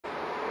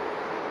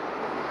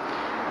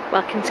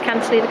Welcome to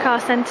Cantilever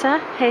Car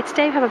Centre. Here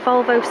today we have a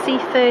Volvo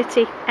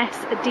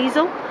C30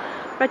 diesel,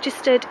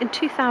 registered in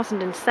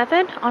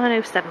 2007 on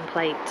an 07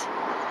 plate.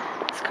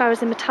 This car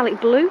is in metallic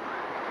blue,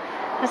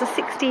 has a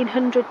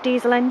 1600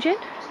 diesel engine.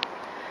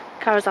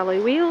 The car has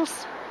alloy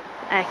wheels,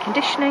 air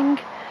conditioning,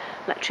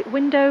 electric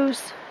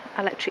windows,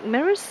 electric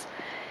mirrors,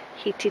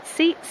 heated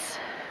seats,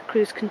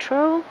 cruise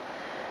control.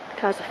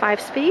 The car's a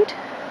 5-speed,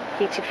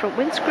 heated front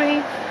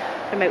windscreen,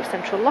 remote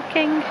central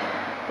locking,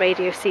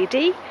 radio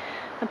CD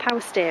and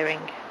power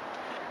steering.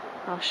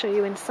 I'll show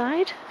you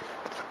inside.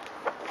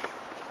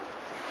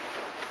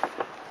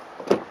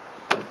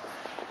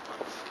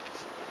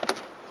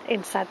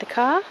 Inside the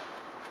car,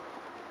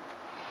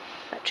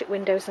 electric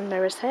windows and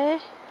mirrors here,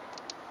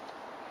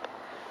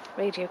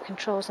 radio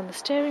controls on the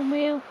steering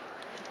wheel,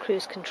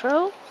 cruise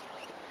control.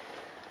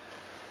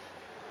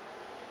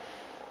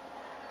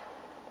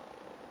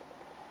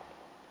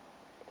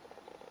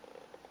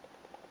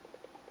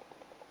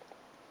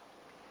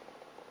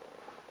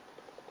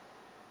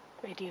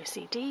 Radio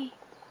CD,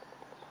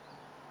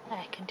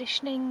 air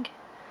conditioning,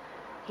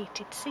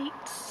 heated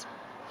seats,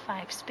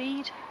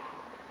 5-speed,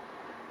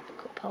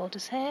 cup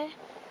holders here,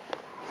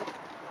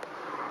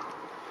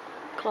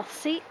 cloth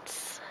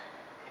seats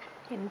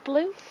in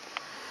blue,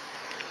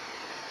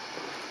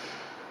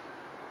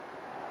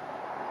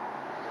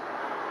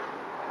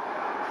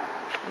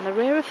 and the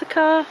rear of the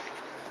car,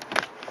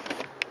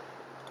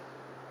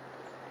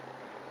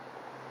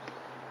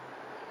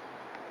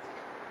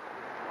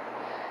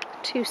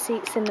 two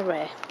seats in the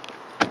rear.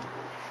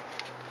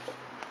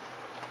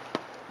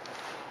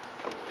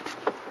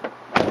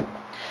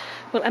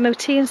 We'll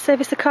MOT and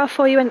service the car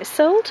for you when it's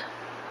sold.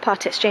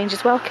 Part exchange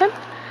is welcome.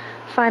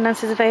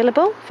 Finance is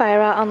available via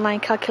our online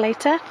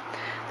calculator.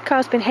 The car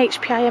has been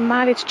HPI and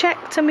mileage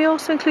checked, and we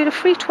also include a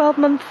free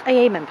 12-month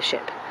AA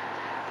membership.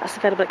 That's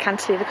available at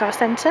Cantilever Car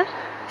Centre,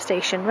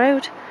 Station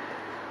Road,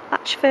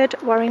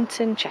 Latchford,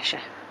 Warrington,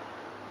 Cheshire.